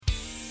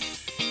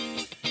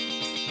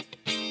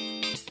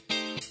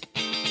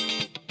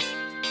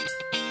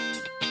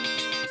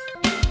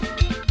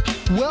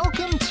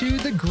Welcome to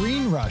The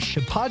Green Rush,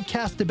 a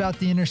podcast about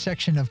the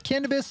intersection of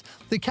cannabis,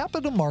 the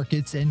capital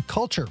markets, and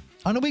culture.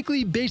 On a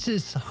weekly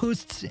basis,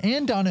 hosts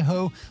Ann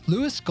Donahoe,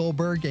 Louis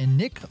Goldberg, and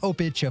Nick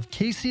Opich of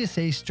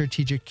KCSA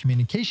Strategic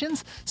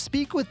Communications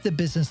speak with the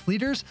business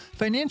leaders,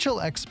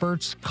 financial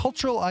experts,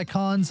 cultural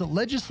icons,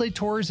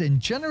 legislators, and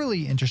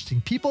generally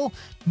interesting people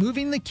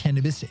moving the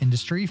cannabis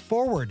industry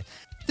forward.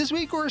 This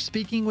week, we're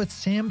speaking with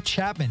Sam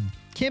Chapman,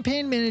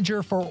 campaign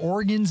manager for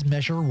Oregon's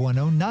Measure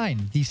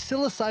 109, the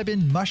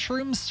Psilocybin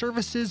Mushroom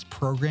Services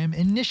Program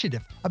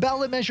Initiative, a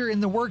ballot measure in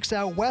the works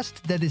out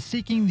west that is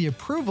seeking the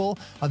approval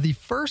of the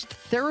first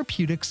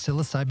therapeutic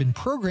psilocybin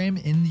program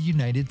in the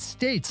United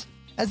States.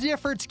 As the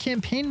effort's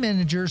campaign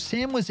manager,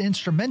 Sam was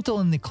instrumental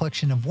in the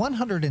collection of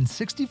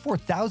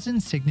 164,000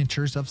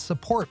 signatures of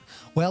support,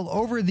 well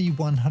over the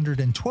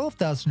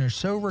 112,000 or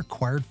so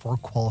required for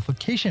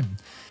qualification.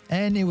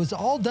 And it was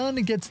all done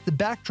against the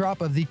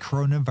backdrop of the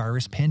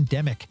coronavirus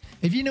pandemic.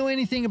 If you know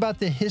anything about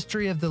the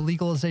history of the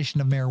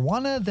legalization of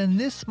marijuana, then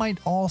this might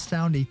all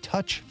sound a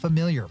touch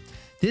familiar.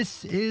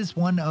 This is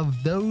one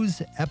of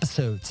those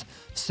episodes.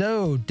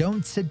 So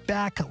don't sit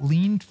back,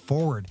 lean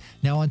forward.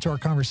 Now onto our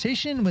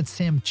conversation with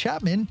Sam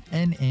Chapman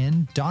and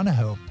Ann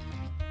Donahoe.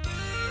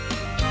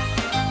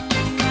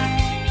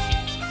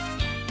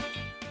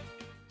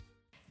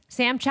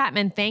 Sam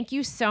Chapman, thank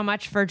you so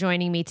much for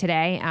joining me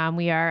today.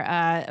 We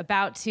are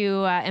about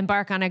to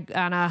embark on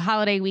a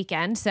holiday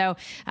weekend, so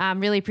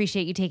really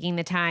appreciate you taking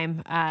the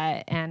time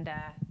and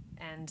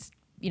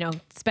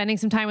spending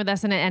some time with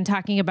us and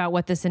talking about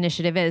what this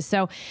initiative is.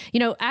 So,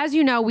 as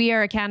you know, we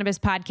are a cannabis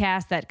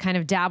podcast that kind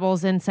of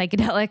dabbles in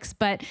psychedelics,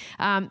 but,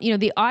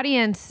 the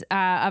audience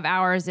of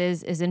ours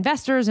is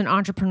investors and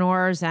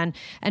entrepreneurs and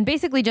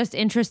basically just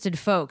interested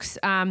folks.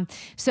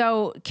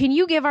 So can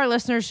you give our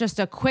listeners just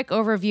a quick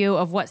overview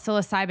of what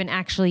psilocybin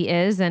actually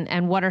is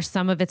and what are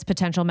some of its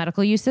potential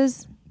medical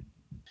uses?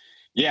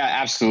 Yeah,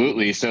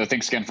 absolutely. So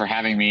thanks again for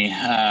having me.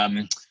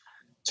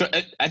 So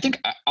I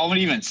think I'll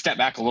even step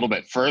back a little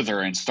bit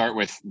further and start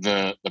with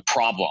the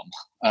problem,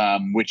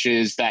 which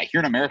is that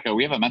here in America,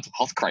 we have a mental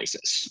health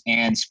crisis.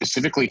 And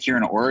specifically here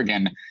in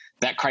Oregon,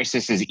 that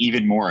crisis is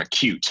even more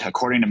acute.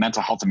 According to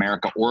Mental Health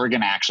America,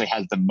 Oregon actually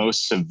has the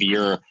most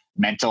severe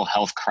mental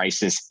health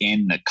crisis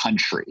in the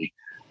country.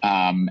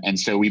 And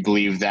so we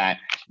believe that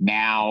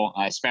now,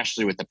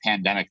 especially with the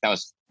pandemic,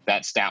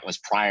 that stat was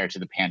prior to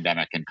the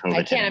pandemic and COVID.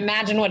 I can't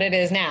imagine what it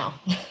is now.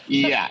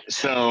 Yeah.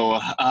 So,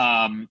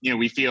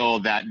 we feel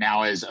that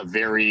now is a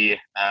very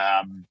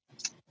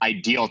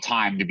ideal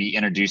time to be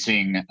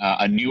introducing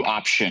a new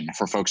option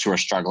for folks who are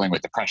struggling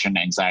with depression,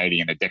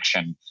 anxiety, and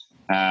addiction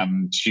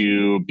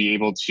to be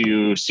able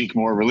to seek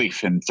more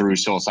relief and through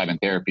psilocybin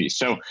therapy.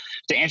 So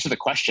to answer the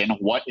question,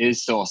 what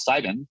is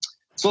psilocybin?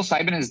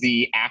 Psilocybin is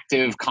the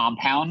active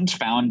compound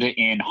found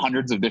in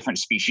hundreds of different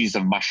species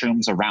of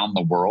mushrooms around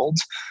the world.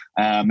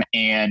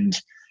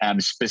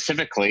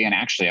 Specifically, and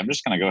actually, I'm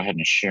just going to go ahead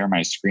and share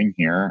my screen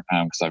here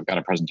because I've got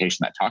a presentation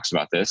that talks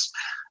about this.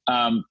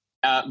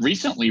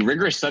 Recently,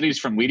 rigorous studies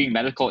from leading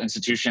medical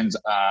institutions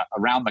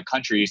around the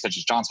country, such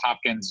as Johns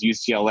Hopkins,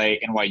 UCLA,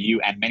 NYU,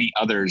 and many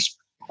others,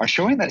 are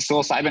showing that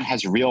psilocybin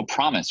has real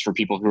promise for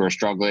people who are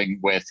struggling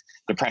with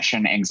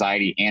depression,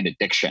 anxiety, and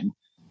addiction.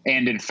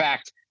 And in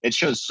fact, it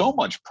shows so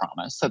much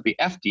promise that the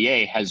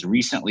FDA has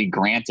recently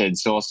granted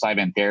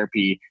psilocybin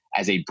therapy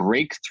as a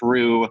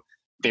breakthrough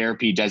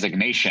therapy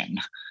designation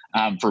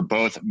for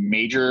both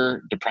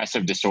major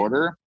depressive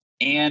disorder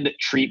and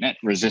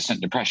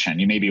treatment-resistant depression.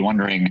 You may be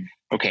wondering,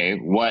 okay,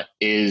 what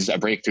is a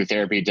breakthrough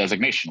therapy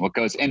designation? What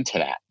goes into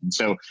that? And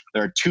so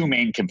there are two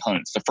main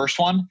components. The first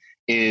one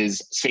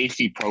is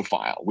safety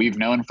profile. We've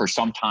known for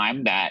some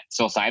time that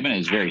psilocybin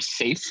is very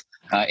safe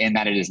in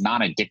that it is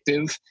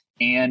non-addictive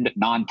and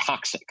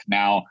non-toxic.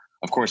 Now,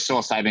 of course,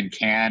 psilocybin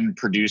can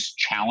produce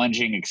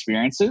challenging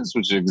experiences,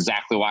 which is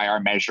exactly why our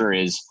measure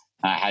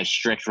has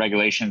strict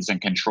regulations and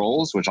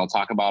controls, which I'll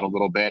talk about a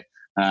little bit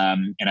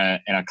in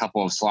a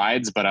couple of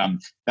slides. But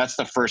that's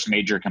the first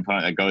major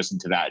component that goes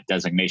into that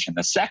designation.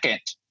 The second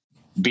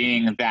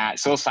being that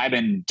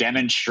psilocybin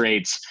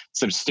demonstrates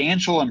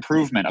substantial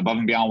improvement above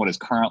and beyond what is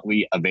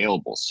currently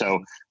available. So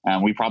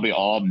we probably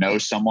all know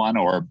someone,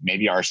 or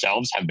maybe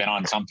ourselves, have been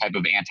on some type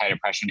of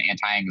antidepressant,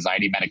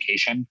 anti-anxiety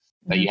medication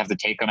that you have to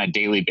take on a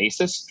daily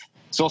basis.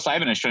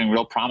 Psilocybin is showing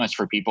real promise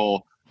for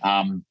people,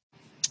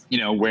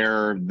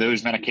 where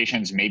those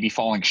medications may be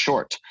falling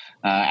short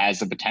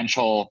as a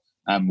potential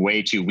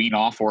way to wean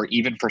off, or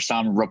even for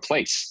some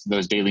replace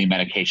those daily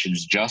medications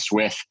just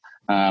with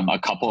a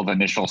couple of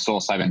initial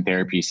psilocybin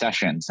therapy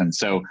sessions. And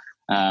so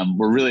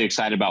we're really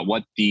excited about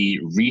what the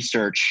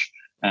research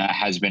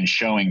has been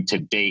showing to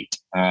date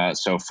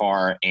so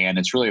far, and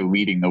it's really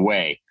leading the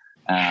way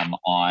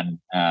on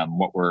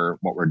what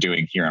we're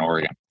doing here in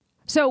Oregon.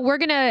 So we're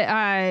going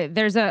to,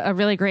 there's a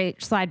really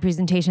great slide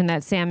presentation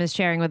that Sam is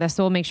sharing with us.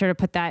 So we'll make sure to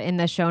put that in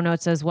the show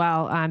notes as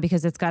well,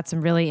 because it's got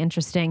some really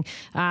interesting,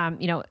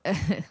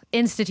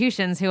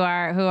 institutions who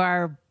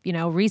are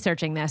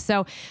researching this.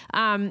 So,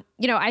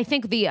 I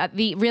think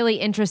the really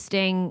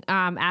interesting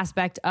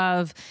aspect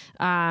of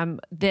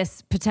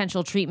this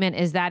potential treatment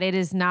is that it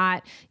is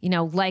not,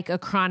 like a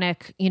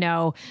chronic,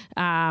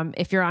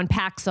 if you're on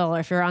Paxil or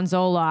if you're on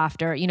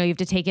Zoloft or, you have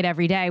to take it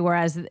every day.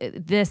 Whereas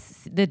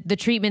the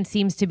treatment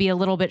seems to be a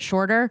little bit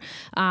shorter,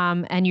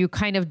 and you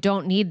kind of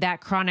don't need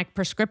that chronic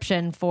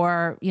prescription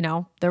for,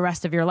 the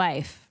rest of your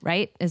life,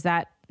 right?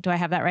 Do I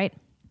have that right?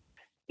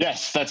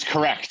 Yes, that's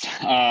correct.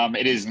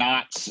 It is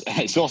not,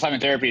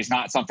 psilocybin therapy is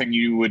not something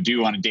you would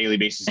do on a daily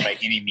basis by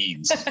any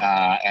means.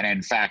 And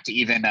in fact,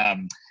 even,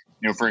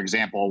 for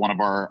example, one of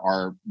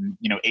our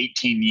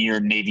 18-year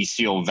Navy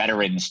SEAL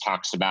veterans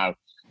talks about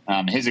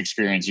his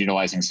experience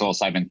utilizing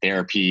psilocybin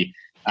therapy.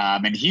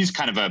 And he's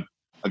kind of a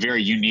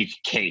very unique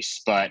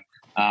case, but,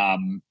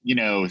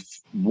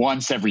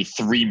 once every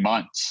 3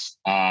 months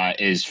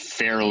is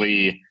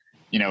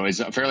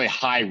a fairly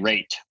high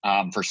rate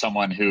for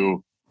someone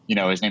who,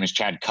 his name is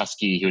Chad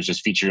Kuske. He was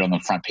just featured on the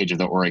front page of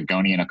the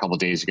Oregonian a couple of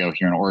days ago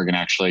here in Oregon,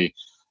 actually.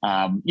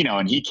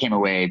 And he came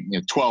away,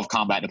 12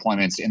 combat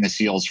deployments in the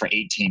SEALs for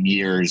 18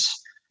 years.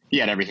 He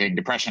had everything: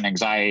 depression,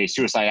 anxiety,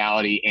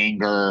 suicidality,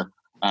 anger,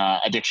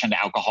 addiction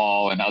to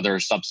alcohol and other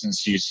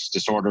substance use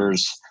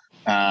disorders.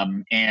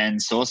 And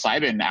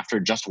psilocybin, after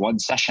just one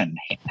session,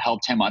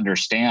 helped him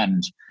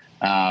understand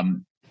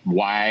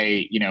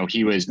why,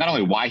 he was not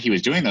only why he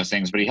was doing those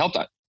things, but it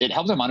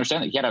helped him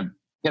understand that he had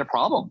a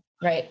problem.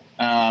 Right.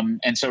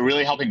 And so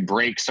really helping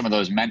break some of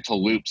those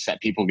mental loops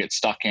that people get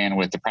stuck in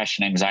with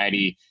depression,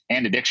 anxiety,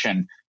 and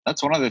addiction.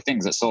 That's one of the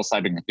things that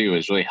psilocybin can do,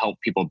 is really help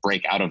people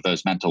break out of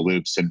those mental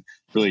loops and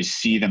really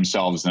see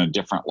themselves in a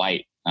different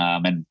light.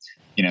 And,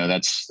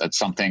 that's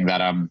something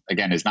that,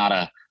 again, is not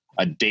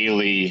a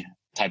daily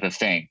type of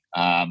thing.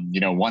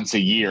 Once a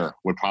year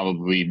would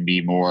probably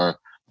be more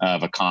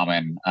of a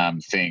common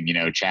thing.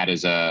 Chad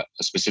is a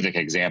specific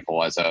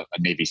example as a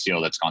Navy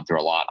SEAL that's gone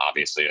through a lot.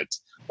 Obviously,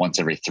 it's once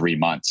every 3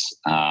 months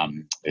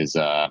is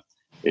a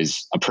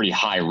pretty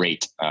high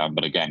rate.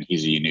 But again,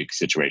 he's a unique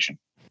situation.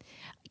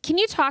 Can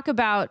you talk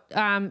about,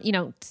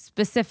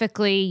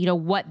 specifically,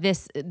 what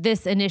this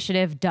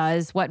initiative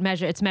does?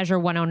 It's Measure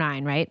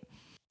 109, right?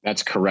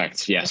 That's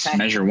correct. Yes. Okay.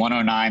 Measure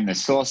 109, the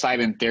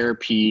psilocybin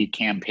therapy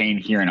campaign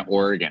here in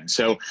Oregon.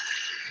 So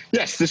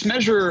yes, this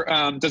measure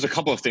does a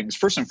couple of things.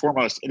 First and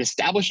foremost, it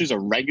establishes a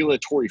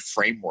regulatory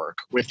framework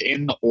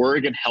within the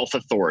Oregon Health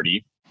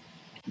Authority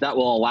that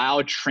will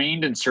allow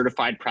trained and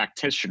certified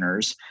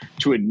practitioners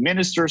to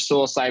administer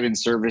psilocybin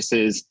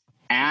services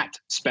at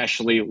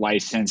specially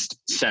licensed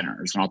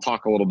centers. And I'll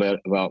talk a little bit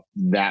about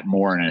that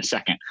more in a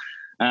second.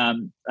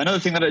 Another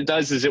thing that it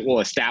does is it will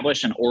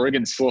establish an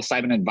Oregon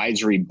Psilocybin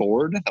Advisory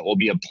Board that will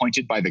be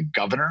appointed by the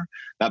governor.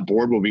 That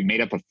board will be made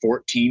up of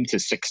 14 to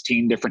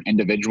 16 different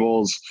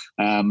individuals,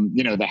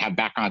 that have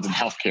backgrounds in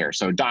healthcare.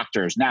 So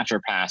doctors,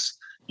 naturopaths,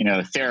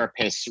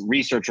 therapists,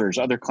 researchers,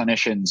 other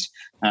clinicians,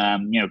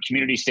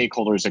 community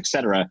stakeholders, et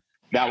cetera,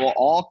 that will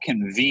all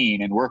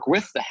convene and work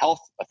with the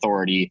health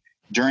authority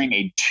during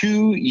a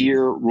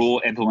 2-year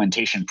rule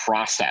implementation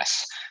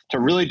process to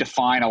really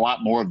define a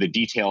lot more of the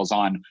details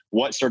on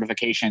what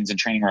certifications and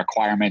training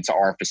requirements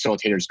are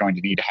facilitators going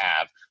to need to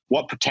have,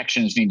 what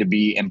protections need to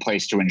be in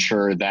place to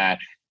ensure that,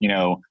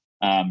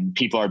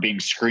 people are being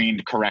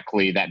screened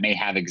correctly that may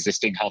have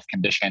existing health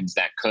conditions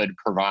that could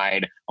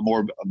provide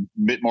a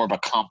bit more of a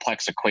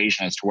complex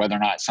equation as to whether or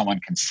not someone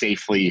can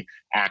safely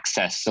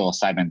access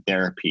psilocybin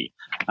therapy.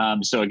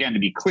 So again, to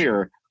be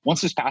clear,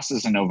 once this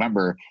passes in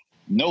November,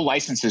 no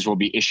licenses will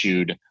be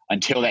issued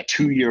until that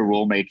 2-year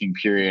rulemaking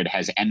period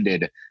has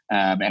ended,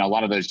 and a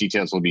lot of those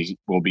details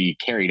will be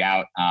carried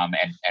out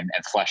and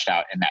fleshed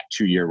out in that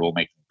 2-year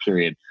rulemaking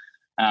period.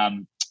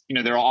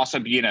 There will also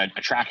be a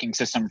tracking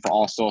system for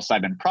all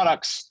psilocybin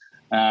products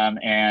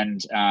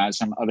and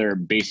some other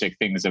basic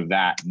things of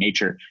that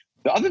nature.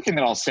 The other thing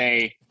that I'll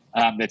say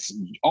that's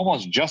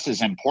almost just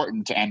as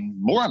important and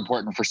more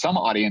important for some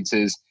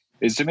audiences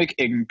is to make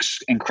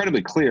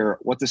incredibly clear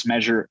what this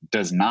measure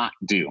does not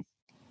do.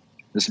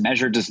 This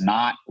measure does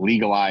not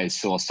legalize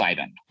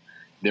psilocybin.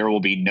 There will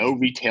be no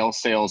retail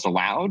sales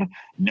allowed.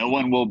 No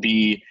one will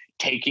be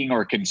taking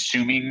or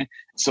consuming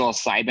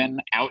psilocybin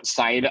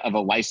outside of a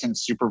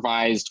licensed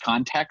supervised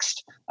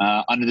context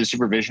under the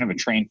supervision of a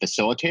trained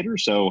facilitator.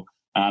 So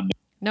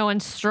no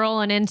one's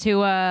strolling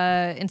into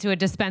a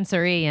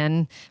dispensary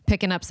and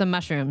picking up some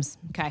mushrooms.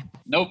 Okay.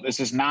 Nope,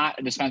 this is not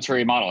a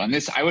dispensary model. And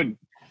this, I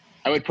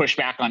would push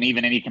back on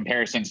even any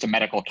comparisons to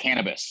medical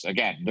cannabis.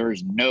 Again,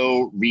 there's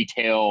no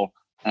retail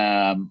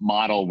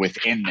model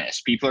within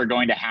this. People are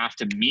going to have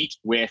to meet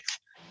with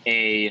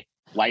a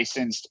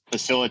licensed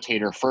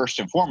facilitator first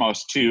and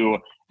foremost to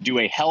do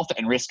a health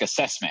and risk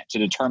assessment to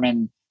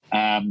determine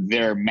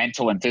their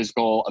mental and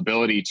physical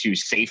ability to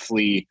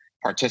safely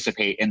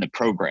participate in the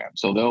program.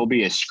 So there will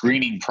be a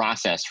screening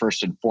process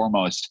first and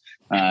foremost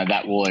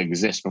that will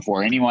exist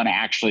before anyone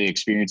actually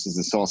experiences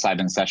the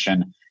psilocybin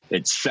session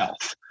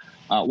itself.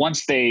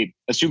 Once they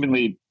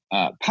assumedly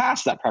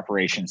pass that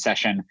preparation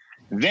session,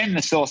 then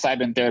the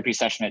psilocybin therapy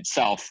session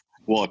itself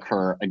will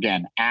occur,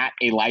 again, at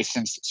a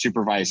licensed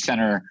supervised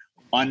center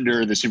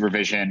under the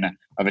supervision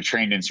of a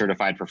trained and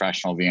certified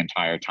professional the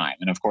entire time.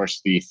 And of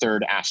course, the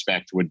third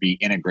aspect would be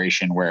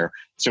integration, where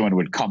someone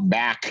would come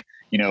back,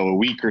 a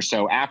week or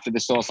so after the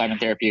psilocybin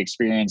therapy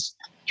experience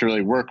to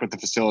really work with the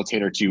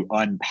facilitator to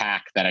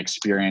unpack that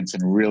experience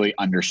and really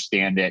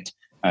understand it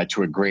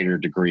to a greater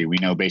degree. We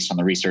know based on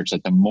the research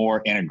that the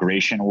more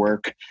integration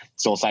work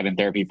psilocybin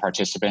therapy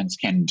participants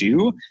can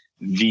do,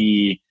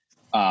 the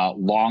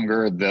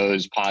longer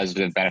those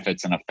positive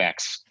benefits and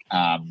effects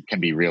can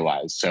be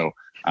realized. So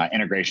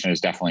integration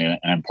is definitely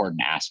an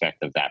important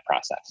aspect of that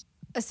process.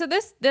 So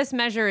this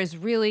measure is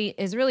really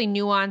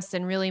nuanced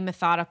and really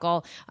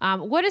methodical.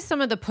 What is some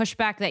of the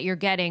pushback that you're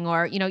getting,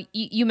 or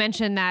you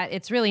mentioned that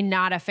it's really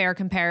not a fair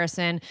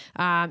comparison,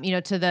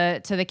 to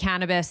the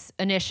cannabis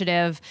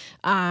initiative,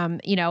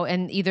 and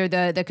either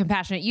the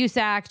Compassionate Use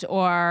Act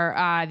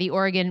or the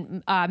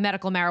Oregon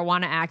Medical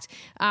Marijuana Act.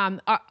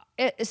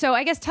 So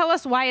I guess tell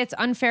us why it's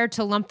unfair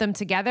to lump them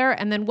together,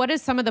 and then what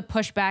is some of the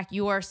pushback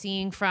you are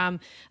seeing from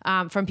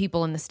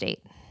people in the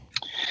state?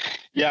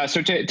 Yeah.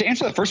 So to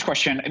answer the first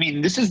question, I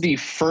mean, this is the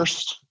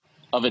first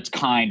of its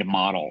kind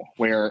model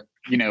where,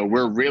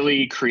 we're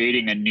really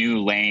creating a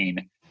new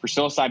lane for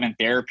psilocybin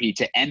therapy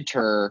to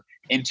enter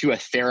into a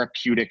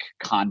therapeutic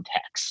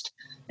context.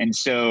 And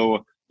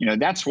so,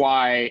 that's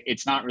why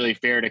it's not really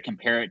fair to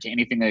compare it to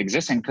anything that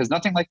existing, because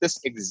nothing like this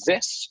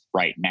exists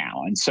right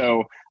now. And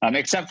so,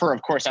 except for,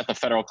 of course, at the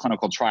federal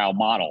clinical trial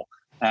model,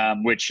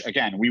 which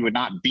again, we would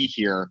not be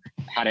here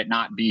had it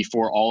not be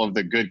for all of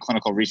the good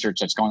clinical research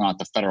that's going on at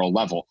the federal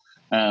level.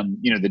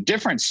 The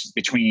difference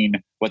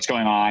between what's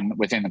going on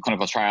within the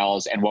clinical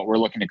trials and what we're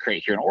looking to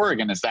create here in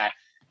Oregon is that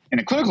in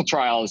the clinical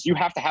trials, you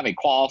have to have a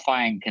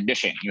qualifying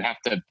condition. You have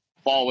to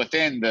fall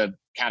within the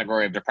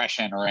category of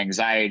depression or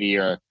anxiety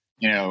or,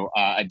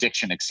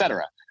 addiction, et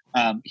cetera.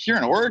 Here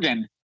in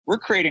Oregon, we're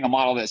creating a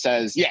model that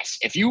says, yes,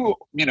 if you,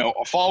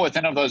 fall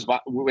within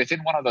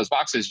one of those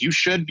boxes, you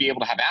should be able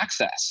to have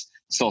access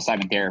to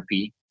psilocybin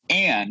therapy.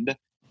 And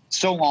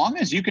so long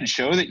as you can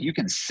show that you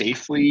can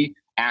safely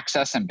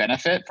access and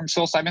benefit from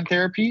psilocybin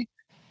therapy,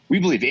 we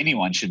believe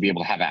anyone should be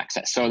able to have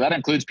access. So that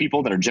includes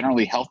people that are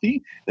generally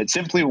healthy, that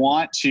simply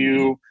want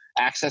to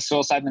access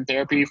psilocybin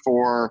therapy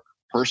for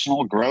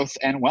personal growth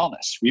and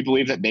wellness. We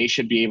believe that they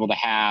should be able to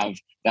have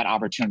that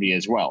opportunity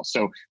as well.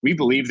 So we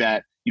believe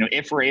that,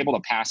 if we're able to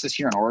pass this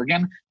here in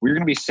Oregon, we're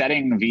going to be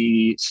setting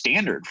the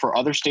standard for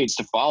other states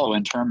to follow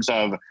in terms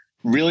of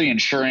really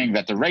ensuring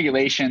that the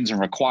regulations and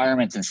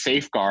requirements and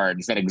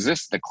safeguards that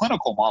exist in the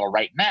clinical model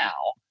right now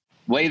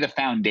lay the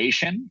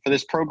foundation for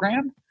this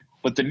program.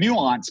 But the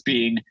nuance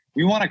being,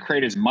 we want to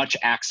create as much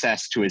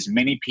access to as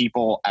many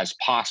people as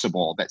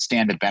possible that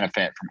stand to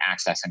benefit from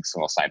accessing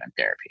psilocybin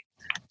therapy.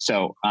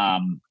 So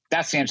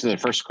that's the answer to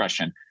the first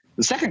question.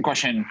 The second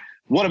question,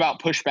 what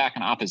about pushback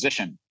and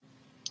opposition?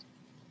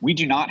 We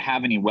do not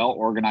have any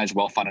well-organized,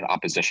 well-funded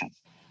opposition.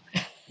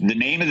 The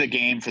name of the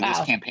game for this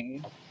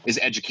campaign is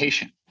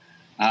education.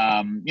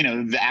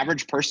 The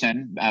average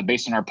person,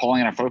 based on our polling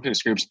and our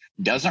focus groups,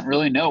 doesn't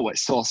really know what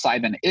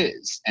psilocybin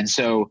is. And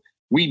so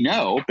we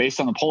know, based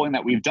on the polling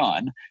that we've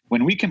done,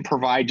 when we can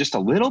provide just a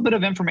little bit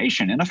of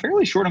information in a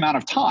fairly short amount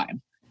of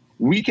time,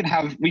 we can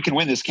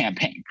win this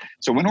campaign.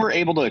 So when we're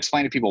able to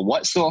explain to people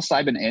what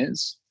psilocybin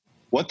is,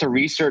 what the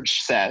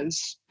research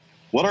says,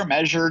 what our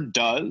measure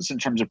does in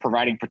terms of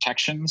providing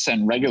protections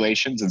and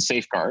regulations and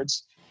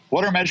safeguards,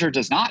 what our measure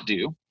does not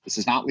do. This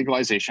is not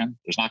legalization.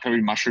 There's not going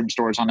to be mushroom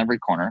stores on every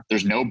corner.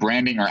 There's no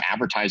branding or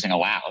advertising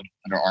allowed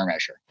under our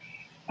measure.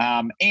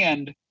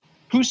 And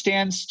who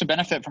stands to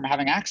benefit from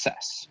having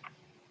access?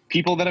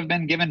 People that have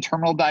been given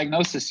terminal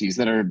diagnoses,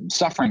 that are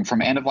suffering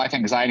from end-of-life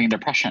anxiety and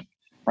depression,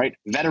 right?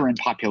 Veteran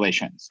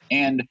populations.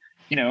 And,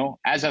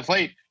 as of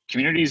late,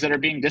 communities that are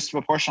being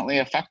disproportionately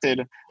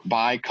affected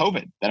by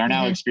COVID, that are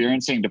now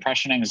experiencing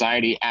depression,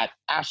 anxiety at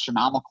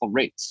astronomical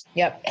rates.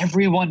 Yep.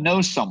 Everyone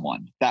knows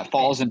someone that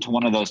falls into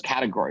one of those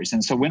categories.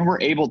 And so when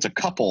we're able to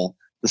couple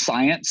the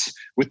science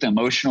with the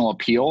emotional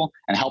appeal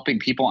and helping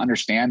people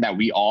understand that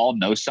we all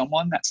know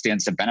someone that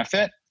stands to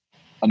benefit,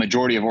 a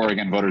majority of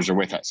Oregon voters are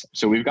with us.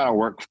 So we've got our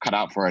work cut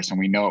out for us, and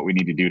we know what we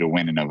need to do to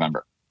win in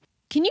November.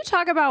 Can you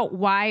talk about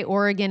why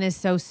Oregon is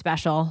so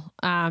special?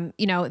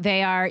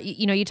 They are,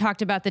 you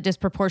talked about the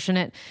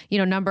disproportionate,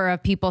 number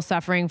of people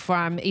suffering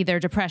from either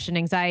depression,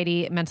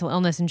 anxiety, mental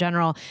illness in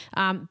general.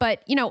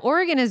 But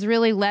Oregon has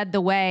really led the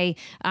way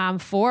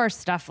for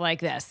stuff like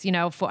this, and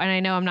I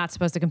know I'm not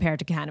supposed to compare it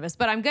to cannabis,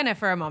 but I'm going to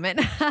for a moment,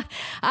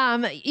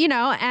 and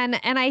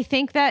I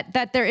think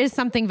that there is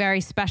something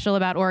very special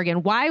about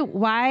Oregon.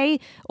 Why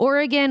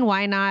Oregon?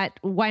 Why not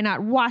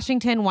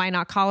Washington? Why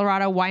not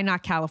Colorado? Why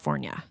not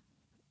California?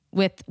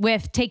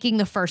 With taking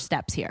the first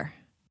steps here?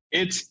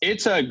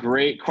 It's a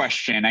great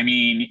question. I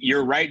mean,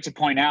 you're right to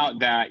point out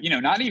that,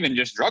 not even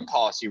just drug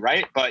policy,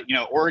 right? But,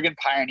 Oregon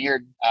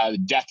pioneered the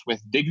Death with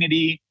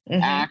Dignity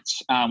Act.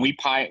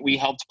 We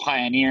helped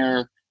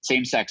pioneer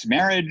same-sex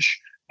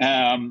marriage.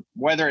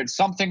 Whether it's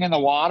something in the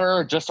water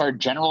or just our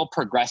general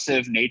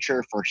progressive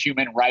nature for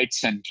human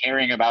rights and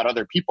caring about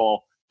other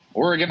people,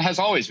 Oregon has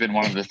always been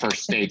one of the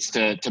first states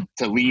to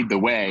lead the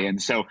way.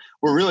 And so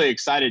we're really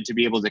excited to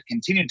be able to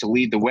continue to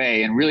lead the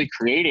way and really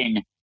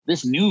creating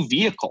this new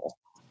vehicle.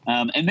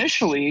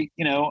 Initially,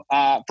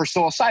 for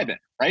psilocybin,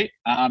 right?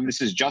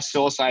 This is just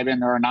psilocybin.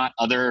 There are not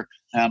other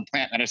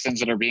plant medicines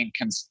that are being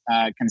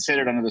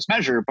considered under this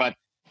measure, but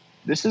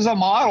this is a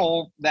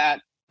model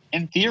that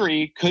in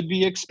theory could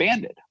be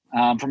expanded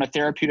from a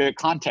therapeutic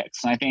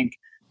context. And I think,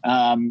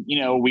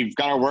 we've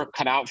got our work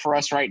cut out for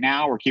us right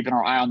now. We're keeping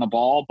our eye on the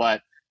ball,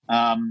 but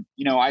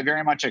I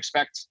very much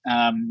expect,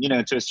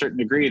 to a certain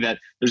degree that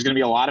there's going to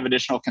be a lot of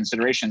additional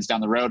considerations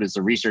down the road as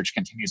the research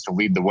continues to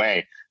lead the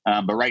way.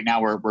 But right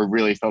now we're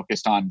really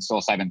focused on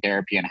psilocybin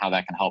therapy and how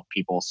that can help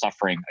people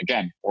suffering.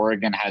 Again,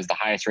 Oregon has the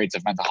highest rates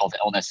of mental health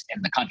illness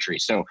in the country.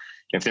 So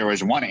if there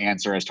was one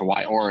answer as to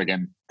why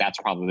Oregon, that's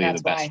probably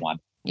the best one.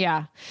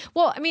 Yeah.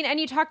 Well, I mean, and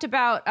you talked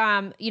about,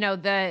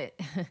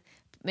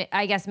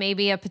 I guess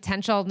maybe a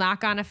potential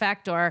knock-on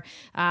effect, or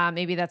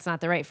maybe that's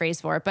not the right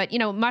phrase for it. But,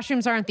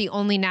 mushrooms aren't the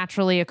only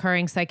naturally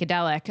occurring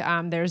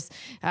psychedelic. There's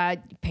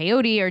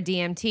peyote or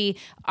DMT.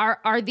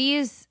 Are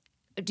these,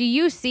 do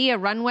you see a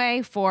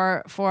runway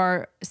for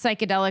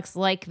psychedelics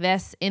like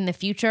this in the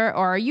future?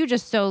 Or are you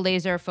just so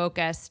laser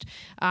focused,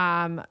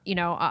 on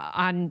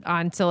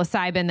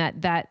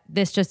psilocybin that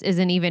this just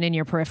isn't even in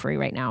your periphery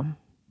right now?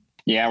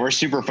 Yeah, we're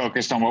super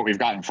focused on what we've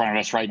got in front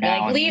of us right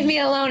now. Leave me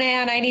alone,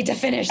 Anne. I need to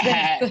finish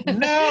this.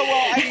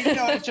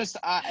 It's just,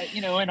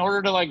 in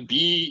order to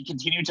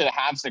continue to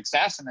have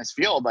success in this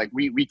field,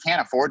 we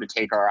can't afford to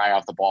take our eye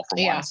off the ball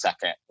for 1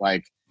 second.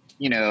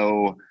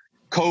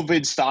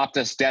 COVID stopped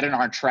us dead in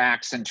our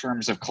tracks in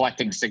terms of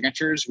collecting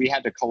signatures. We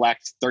had to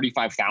collect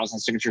 35,000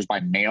 signatures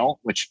by mail,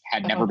 which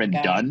had never been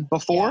done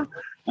before.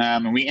 Yeah.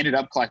 And we ended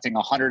up collecting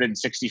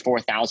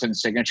 164,000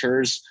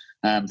 signatures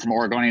from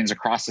Oregonians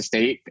across the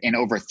state in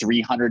over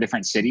 300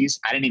 different cities.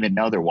 I didn't even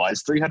know there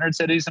was 300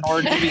 cities in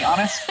Oregon, to be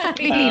honest. That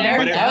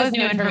was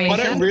new information. But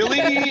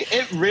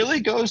it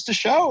really goes to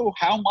show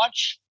how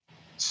much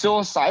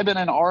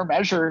psilocybin in our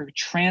measure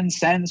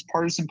transcends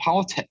partisan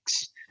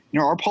politics.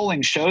 Our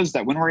polling shows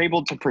that when we're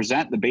able to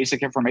present the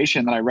basic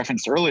information that I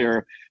referenced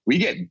earlier, we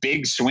get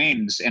big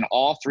swings in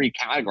all three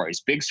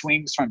categories, big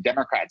swings from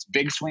Democrats,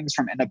 big swings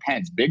from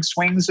independents, big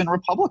swings in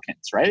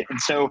Republicans, right?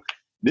 And so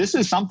this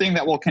is something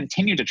that will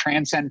continue to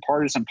transcend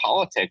partisan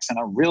politics in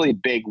a really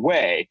big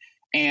way.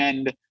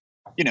 And,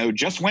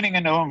 just winning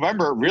in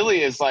November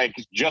really is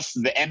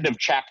just the end of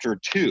chapter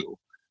 2.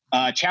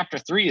 Chapter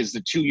 3 is the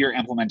 2-year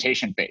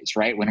implementation phase,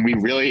 right? When we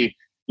really,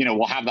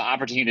 we'll have the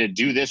opportunity to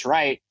do this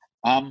right.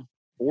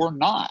 Or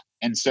not.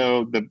 And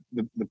so the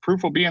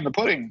proof will be in the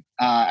pudding,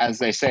 as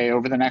they say,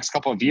 over the next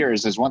couple of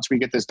years, is once we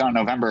get this done in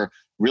November,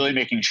 really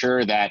making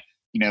sure that,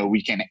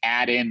 we can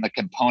add in the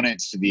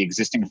components to the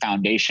existing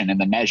foundation and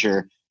the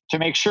measure to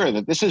make sure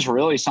that this is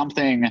really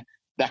something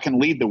that can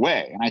lead the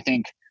way. And I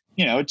think,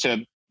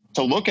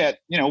 to look at,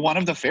 one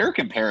of the fair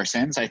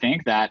comparisons, I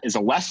think that is a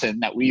lesson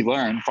that we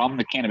learn from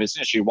the cannabis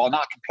industry. While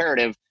not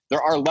comparative,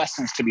 there are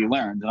lessons to be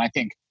learned. And I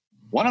think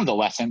one of the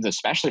lessons,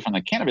 especially from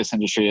the cannabis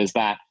industry, is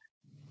that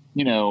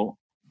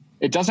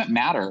it doesn't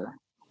matter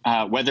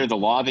whether the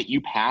law that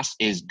you pass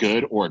is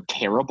good or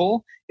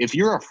terrible. If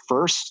you're a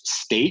first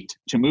state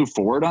to move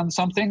forward on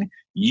something,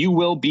 you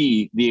will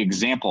be the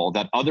example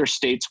that other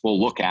states will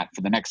look at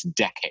for the next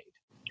decade.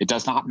 It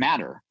does not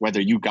matter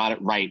whether you got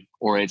it right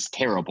or it's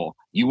terrible.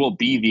 You will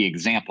be the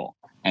example.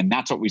 And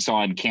that's what we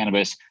saw in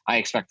cannabis. I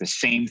expect the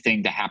same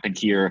thing to happen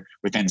here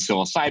within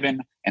psilocybin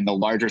and the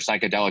larger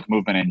psychedelic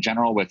movement in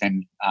general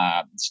within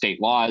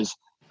state laws.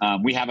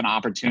 We have an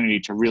opportunity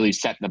to really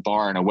set the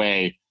bar in a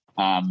way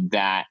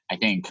that I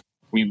think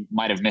we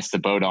might have missed the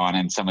boat on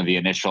in some of the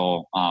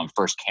initial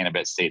first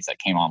cannabis states that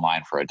came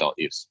online for adult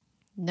use.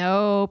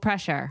 No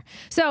pressure.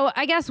 So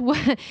I guess,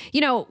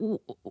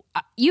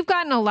 you've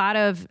gotten a lot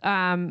of,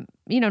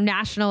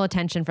 national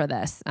attention for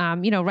this,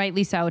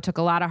 rightly so. It took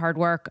a lot of hard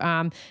work,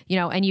 and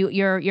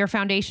your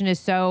foundation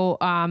is so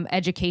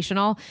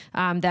educational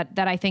that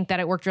I think that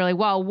it worked really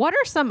well. What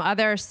are some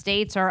other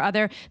states or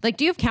other,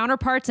 do you have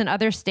counterparts in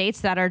other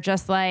states that are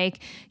just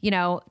asking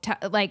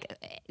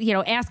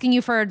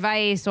you for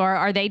advice, or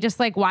are they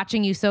just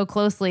watching you so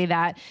closely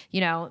that,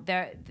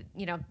 they're,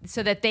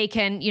 so that they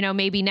can,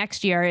 maybe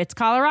next year it's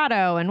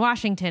Colorado and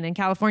Washington and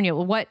California.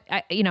 What,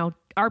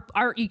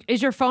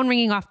 is your phone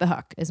ringing off the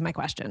hook is my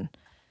question.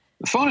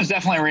 The phone is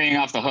definitely ringing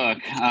off the hook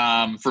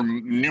for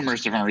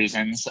numerous different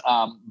reasons.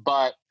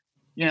 But,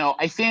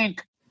 I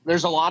think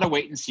there's a lot of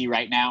wait and see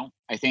right now.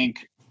 I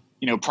think,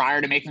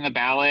 prior to making the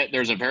ballot,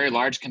 there's a very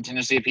large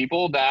contingency of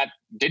people that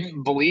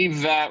didn't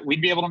believe that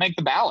we'd be able to make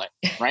the ballot,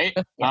 right?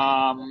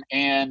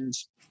 And,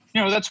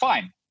 that's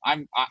fine.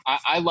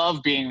 I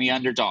love being the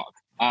underdog.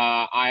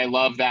 I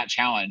love that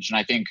challenge. And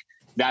I think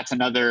that's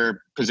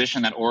another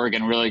position that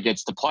Oregon really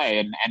gets to play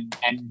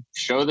and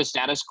show the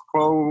status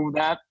quo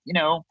that,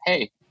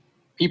 hey,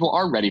 people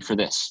are ready for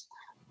this,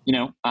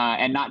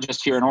 and not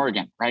just here in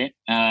Oregon, right?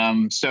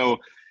 So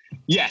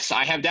Yes,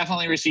 I have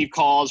definitely received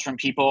calls from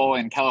people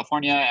in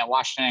California and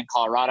Washington,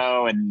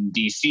 Colorado, and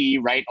DC,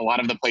 right? A lot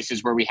of the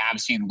places where we have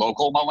seen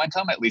local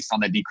momentum, at least on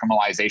the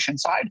decriminalization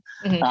side.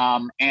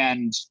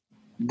 And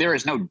there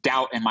is no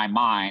doubt in my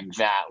mind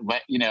that,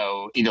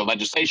 either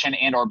legislation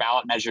and or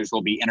ballot measures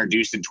will be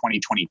introduced in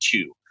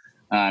 2022.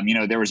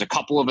 There was a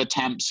couple of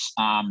attempts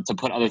to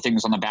put other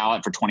things on the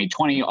ballot for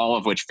 2020, all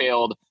of which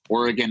failed.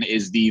 Oregon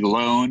is the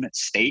lone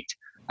state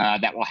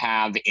that will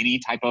have any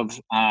type of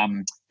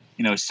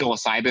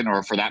psilocybin,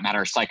 or for that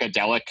matter,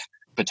 psychedelic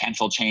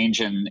potential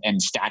change in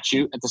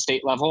statute at the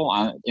state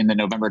level in the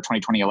November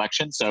 2020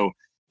 election. So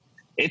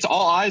it's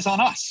all eyes on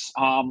us.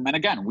 And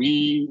again,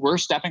 we're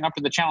stepping up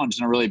to the challenge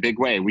in a really big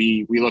way.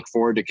 We look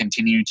forward to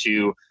continue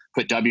to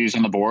put W's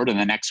on the board. And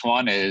the next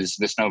one is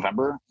this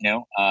November,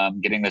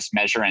 getting this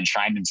measure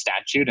enshrined in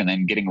statute, and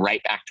then getting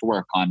right back to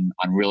work on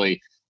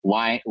really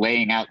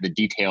laying out the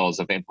details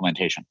of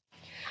implementation.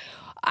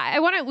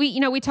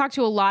 We talk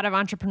to a lot of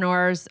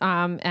entrepreneurs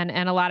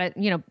and a lot of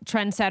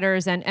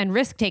trendsetters and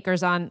risk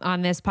takers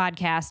on this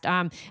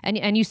podcast,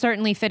 and you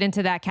certainly fit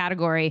into that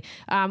category.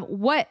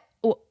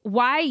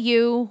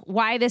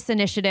 Why this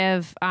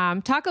initiative?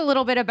 Talk a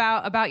little bit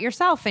about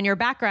yourself and your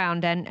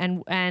background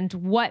and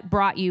what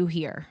brought you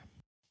here.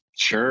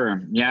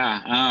 Sure.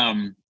 Yeah.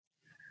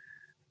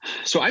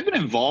 So I've been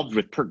involved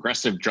with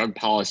progressive drug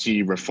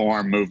policy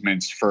reform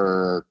movements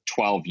for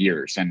 12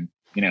 years, and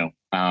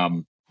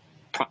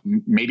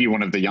maybe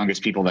one of the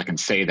youngest people that can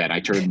say that. I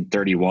turned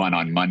 31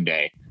 on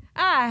Monday.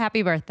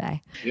 Happy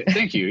birthday.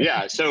 Thank you.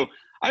 Yeah. So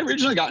I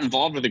originally got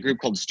involved with a group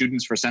called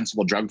Students for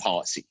Sensible Drug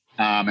Policy.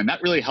 And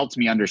that really helped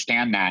me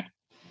understand that,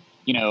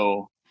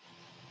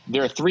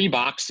 there are 3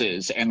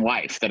 boxes in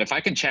life that if I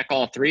can check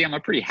all 3, I'm a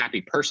pretty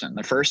happy person.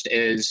 The first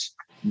is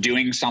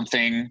doing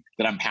something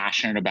that I'm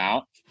passionate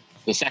about.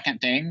 The second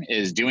thing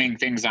is doing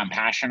things I'm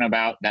passionate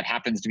about that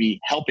happens to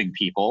be helping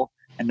people.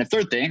 And the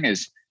third thing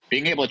is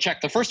being able to check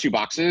the first 2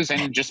 boxes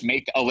and just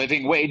make a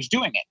living wage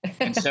doing it.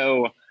 And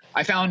so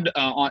I found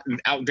out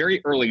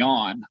very early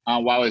on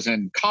while I was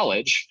in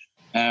college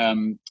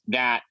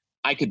that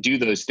I could do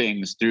those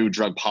things through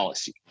drug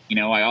policy.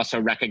 I also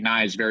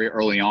recognized very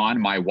early on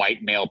my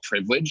white male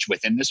privilege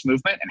within this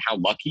movement and how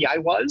lucky I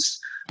was.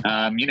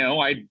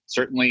 I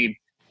certainly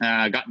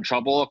got in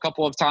trouble a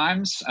couple of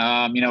times,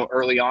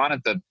 early on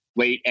at the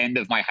late end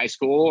of my high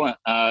school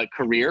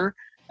career.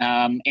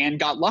 And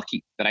got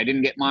lucky that I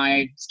didn't get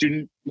my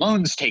student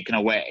loans taken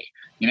away.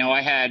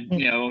 I had,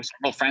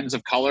 several friends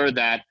of color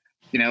that,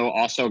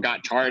 also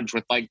got charged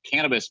with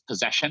cannabis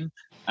possession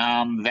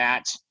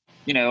that,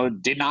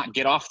 did not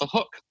get off the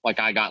hook like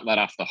I got let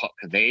off the hook.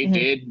 They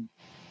did,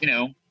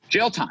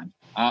 jail time.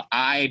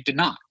 I did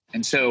not.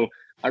 And so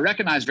I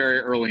recognized very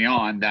early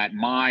on that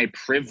my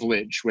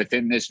privilege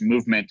within this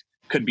movement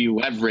could be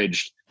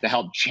leveraged to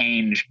help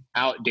change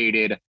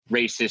outdated,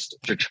 racist,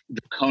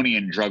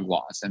 draconian drug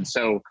laws. And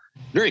so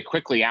very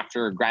quickly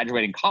after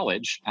graduating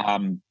college,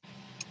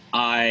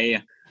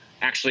 I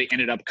actually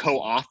ended up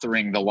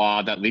co-authoring the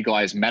law that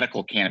legalized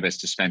medical cannabis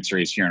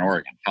dispensaries here in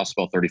Oregon, House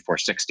Bill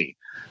 3460.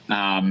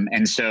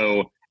 And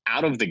so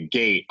out of the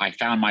gate, I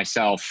found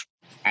myself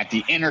at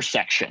the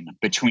intersection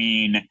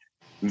between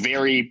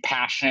very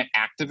passionate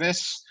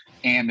activists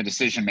and the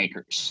decision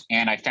makers.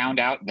 And I found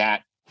out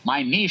that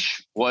my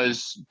niche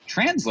was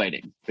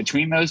translating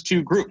between those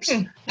 2 groups,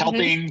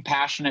 helping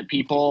passionate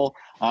people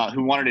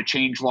who wanted to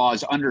change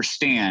laws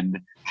understand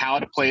how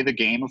to play the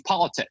game of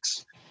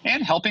politics,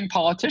 and helping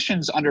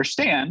politicians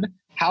understand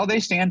how they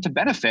stand to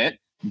benefit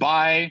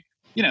by,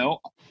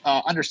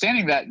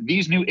 understanding that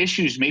these new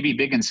issues may be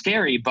big and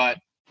scary, but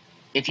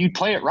if you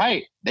play it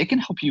right, they can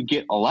help you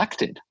get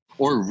elected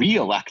or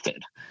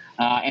re-elected.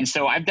 And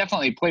so I've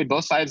definitely played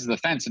both sides of the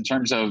fence in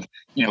terms of,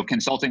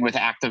 consulting with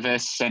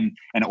activists and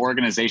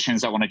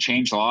organizations that want to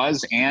change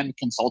laws, and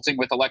consulting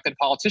with elected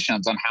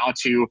politicians on how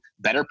to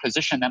better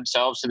position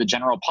themselves to the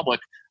general public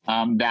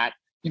that,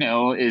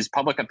 is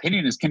public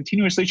opinion is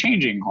continuously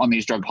changing on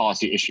these drug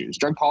policy issues.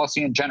 Drug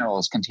policy in general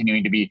is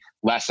continuing to be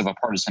less of a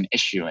partisan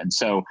issue. And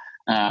so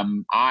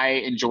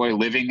I enjoy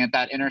living at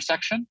that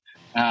intersection.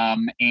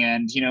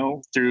 And,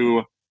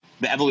 through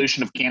the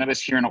evolution of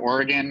cannabis here in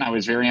Oregon, I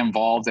was very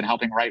involved in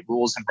helping write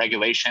rules and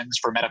regulations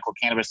for medical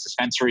cannabis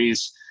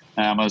dispensaries.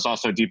 I was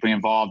also deeply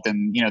involved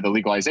in, the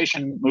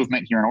legalization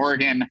movement here in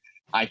Oregon.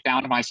 I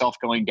found myself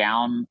going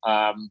down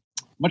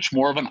much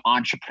more of an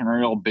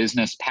entrepreneurial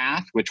business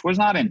path, which was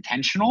not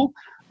intentional,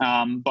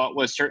 but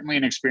was certainly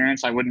an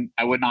experience I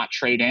would not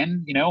trade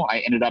in.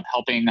 I ended up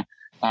helping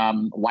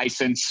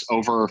license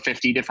over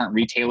 50 different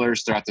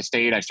retailers throughout the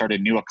state. I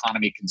started New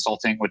Economy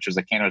Consulting, which was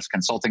a cannabis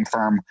consulting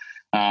firm.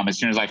 As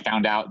soon as I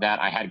found out that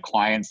I had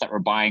clients that were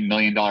buying $1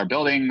 million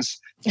buildings,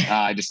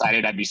 I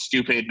decided I'd be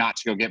stupid not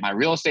to go get my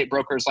real estate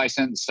broker's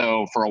license.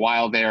 So for a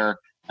while there,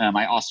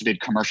 I also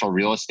did commercial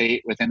real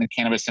estate within the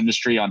cannabis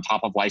industry on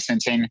top of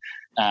licensing.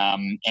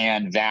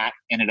 And that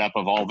ended up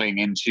evolving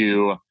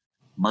into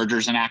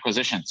mergers and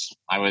acquisitions.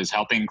 I was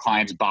helping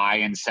clients buy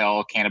and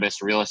sell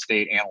cannabis real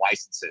estate and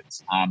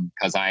licenses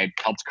because I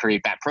helped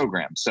create that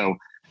program. So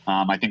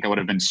I think I would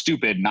have been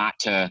stupid not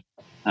to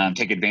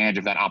take advantage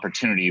of that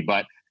opportunity.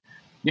 But,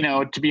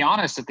 to be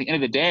honest, at the end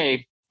of the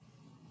day,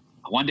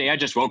 one day I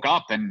just woke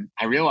up and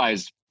I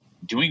realized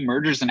doing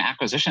mergers and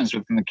acquisitions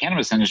within the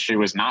cannabis industry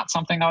was not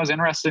something I was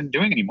interested in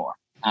doing anymore.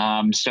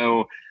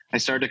 So I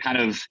started to kind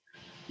of,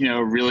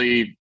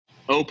 really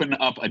open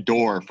up a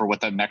door for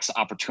what the next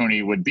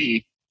opportunity would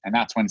be. And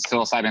that's when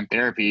psilocybin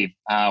therapy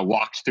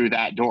walked through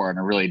that door in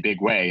a really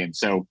big way. And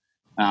so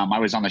I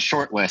was on the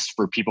short list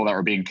for people that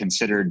were being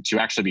considered to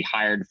actually be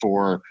hired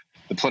for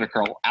the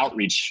political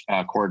outreach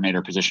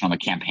coordinator position on the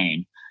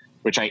campaign,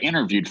 which I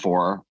interviewed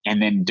for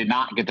and then did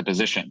not get the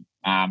position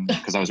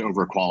because I was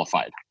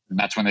overqualified. And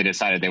that's when they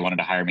decided they wanted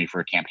to hire me for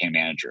a campaign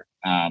manager.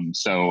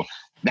 So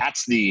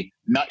that's the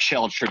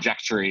nutshell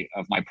trajectory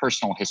of my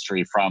personal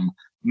history, from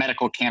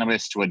medical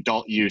cannabis to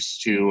adult use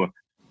to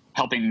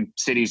helping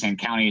cities and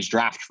counties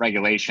draft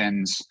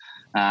regulations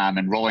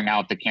and rolling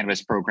out the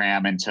cannabis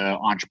program into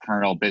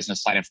entrepreneurial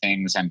business side of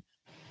things. And,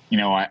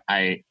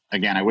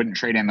 I wouldn't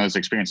trade in those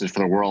experiences for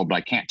the world, but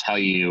I can't tell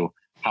you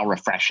how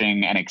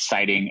refreshing and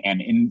exciting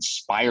and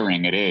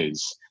inspiring it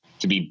is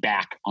to be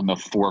back on the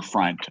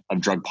forefront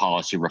of drug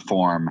policy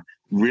reform,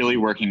 really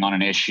working on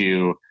an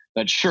issue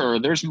that, sure,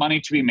 there's money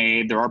to be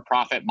made, there are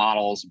profit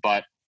models,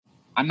 but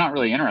I'm not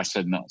really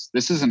interested in those.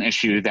 This is an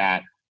issue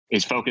that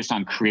is focused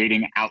on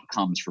creating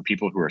outcomes for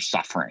people who are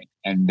suffering.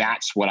 And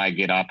that's what I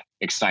get up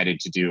excited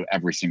to do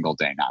every single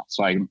day now.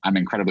 So I'm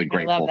incredibly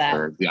grateful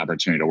for the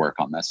opportunity to work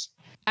on this.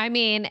 I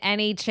mean,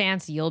 any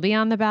chance you'll be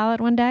on the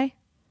ballot one day?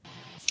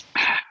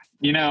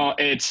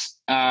 It's...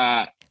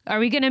 Are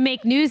we going to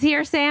make news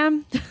here,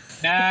 Sam?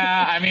 Nah,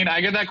 I mean,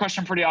 I get that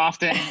question pretty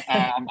often.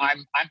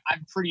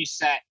 I'm pretty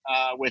set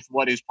with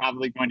what is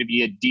probably going to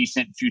be a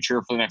decent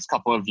future for the next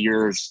couple of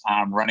years,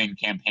 running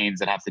campaigns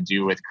that have to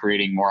do with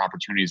creating more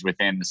opportunities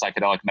within the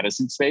psychedelic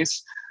medicine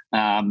space.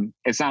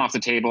 It's not off the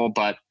table,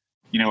 but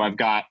I've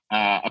got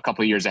a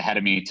couple of years ahead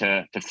of me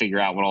to figure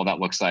out what all that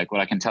looks like. What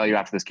I can tell you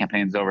after this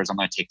campaign's over is I'm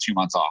going to take 2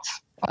 months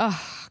off.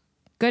 Oh,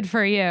 good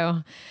for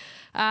you.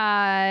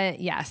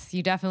 Yes,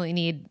 you definitely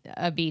need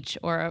a beach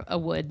or a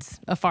woods,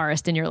 a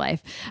forest in your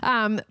life.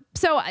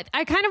 So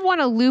I kind of want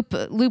to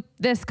loop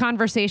this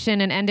conversation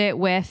and end it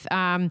with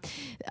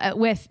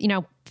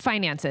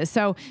finances.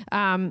 So,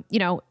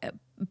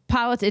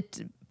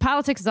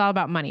 politics is all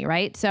about money,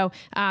 right? So,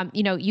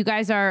 you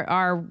guys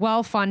are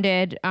well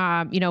funded,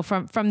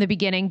 from the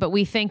beginning, but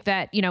we think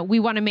that, we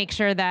want to make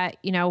sure that,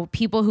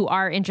 people who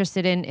are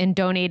interested in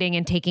donating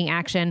and taking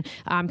action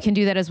can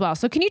do that as well.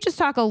 So can you just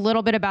talk a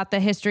little bit about the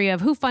history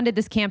of who funded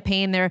this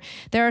campaign? There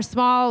are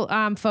small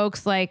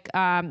folks like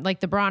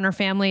the Bronner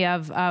family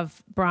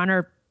of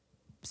Bronner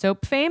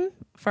soap fame,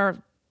 for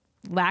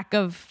lack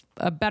of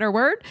a better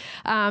word.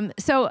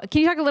 So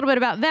can you talk a little bit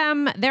about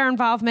them, their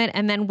involvement,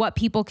 and then what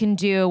people can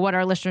do, what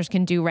our listeners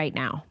can do right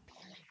now?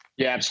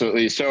 Yeah,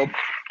 absolutely. So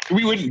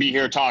we wouldn't be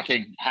here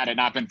talking had it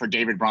not been for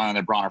David Bronner and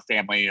the Bronner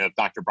family of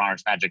Dr.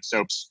 Bronner's Magic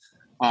Soaps.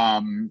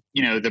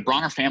 The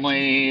Bronner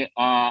family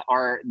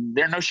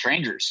they're no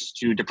strangers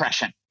to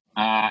depression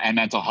and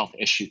mental health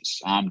issues.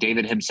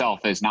 David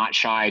himself is not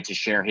shy to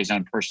share his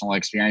own personal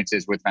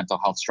experiences with mental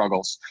health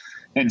struggles.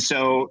 And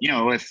so,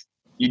 if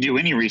you do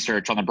any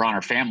research on the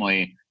Bronner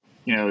family,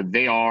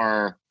 they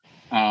are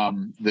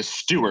the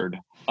steward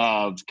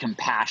of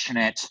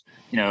compassionate,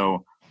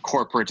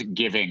 corporate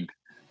giving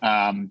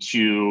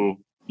to,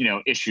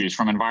 issues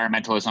from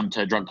environmentalism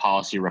to drug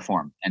policy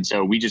reform. And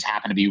so we just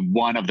happen to be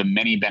one of the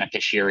many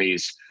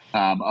beneficiaries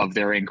of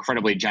their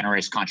incredibly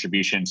generous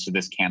contributions to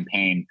this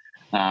campaign.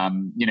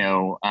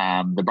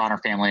 The Bronner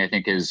family, I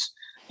think, has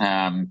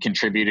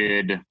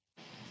contributed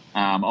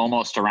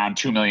almost around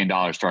 $2 million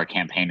to our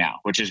campaign now,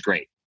 which is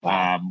great.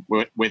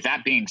 With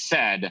that being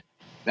said,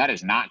 that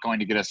is not going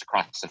to get us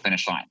across the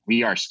finish line.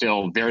 We are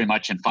still very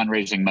much in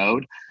fundraising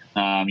mode.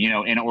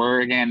 In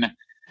Oregon,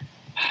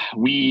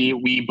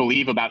 we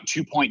believe about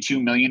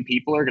 2.2 million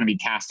people are going to be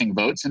casting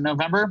votes in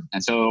November.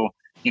 And so,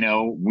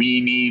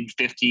 we need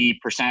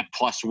 50%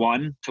 plus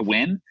one to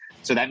win.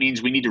 So that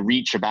means we need to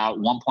reach about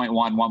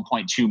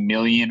 1.2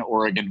 million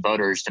Oregon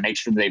voters to make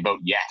sure they vote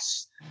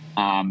yes.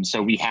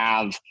 So we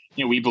have,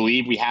 we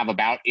believe we have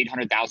about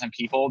 800,000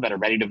 people that are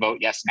ready to vote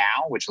yes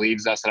now, which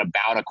leaves us at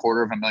about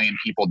 250,000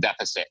 people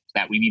deficit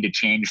that we need to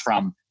change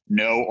from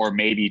no or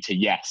maybe to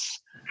yes.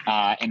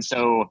 And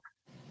so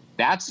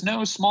that's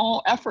no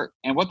small effort.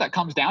 And what that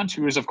comes down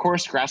to is, of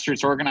course,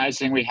 grassroots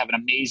organizing. We have an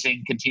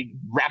amazing,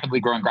 rapidly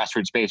growing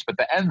grassroots base, but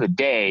at the end of the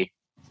day,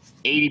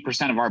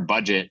 80% of our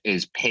budget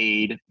is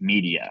paid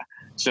media.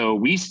 So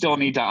we still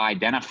need to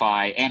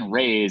identify and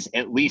raise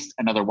at least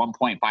another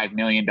 $1.5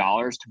 million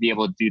to be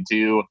able to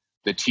do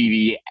the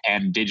TV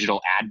and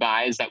digital ad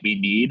buys that we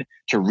need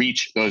to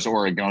reach those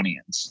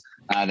Oregonians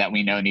that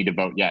we know need to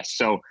vote yes.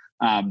 So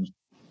I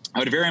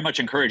would very much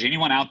encourage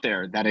anyone out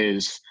there that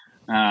is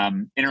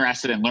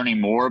interested in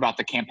learning more about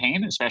the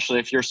campaign, especially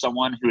if you're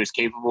someone who is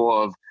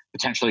capable of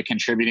potentially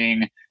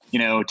contributing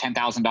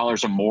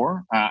 $10,000 or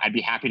more. I'd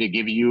be happy to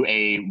give you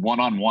a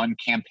one-on-one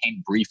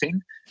campaign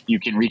briefing. You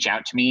can reach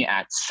out to me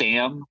at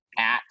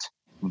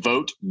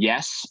vote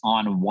yes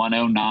on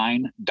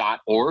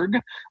 109.org.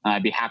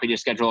 I'd be happy to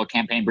schedule a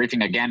campaign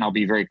briefing. Again, I'll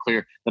be very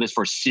clear, that is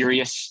for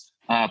serious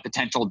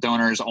potential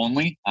donors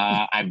only.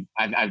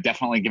 I've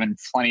definitely given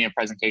plenty of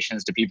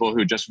presentations to people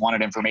who just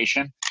wanted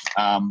information.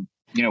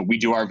 We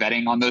do our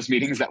vetting on those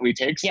meetings that we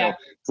take. So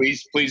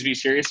please be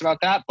serious about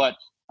that. But,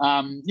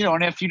 and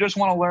if you just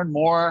want to learn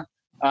more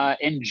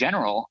in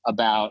general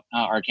about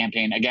our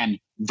campaign, again,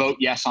 vote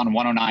yes on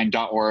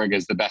 109.org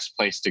is the best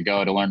place to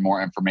go to learn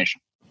more information.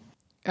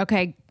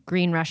 Okay,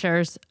 Green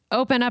Rushers,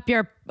 open up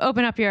your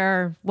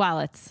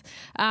wallets.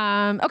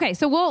 Okay,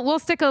 so we'll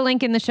stick a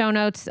link in the show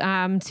notes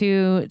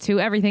to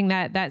everything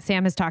that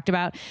Sam has talked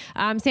about.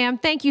 Sam,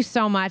 thank you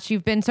so much.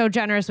 You've been so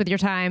generous with your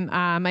time.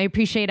 I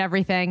appreciate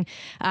everything,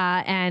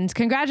 and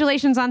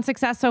congratulations on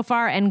success so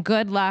far, and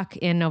good luck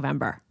in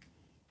November.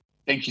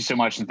 Thank you so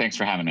much, and thanks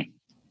for having me.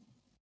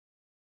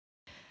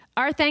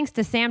 Our thanks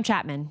to Sam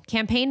Chapman,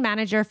 campaign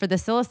manager for the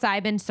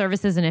Psilocybin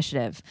Services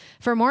Initiative.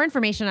 For more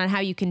information on how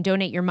you can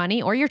donate your money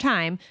or your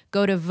time,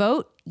 go to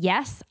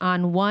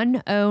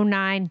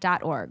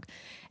voteyeson109.org.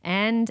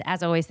 And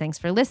as always, thanks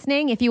for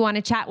listening. If you want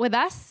to chat with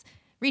us,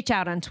 reach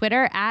out on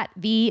Twitter at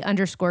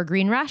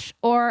 @the_GreenRush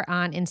or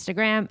on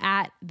Instagram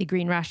at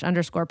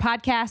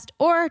 @thegreenrush_podcast,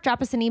 or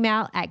drop us an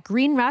email at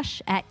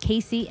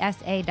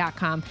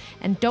greenrush@kcsa.com.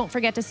 And don't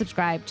forget to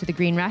subscribe to The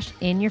Green Rush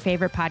in your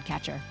favorite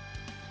podcatcher.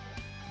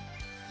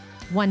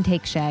 One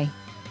take, Shay.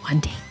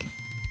 One take.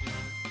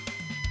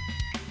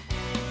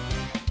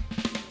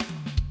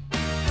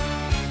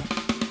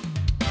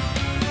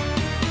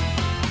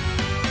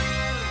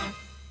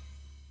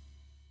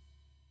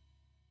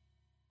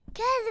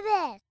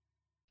 Cannabis!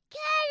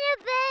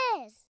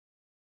 Cannabis!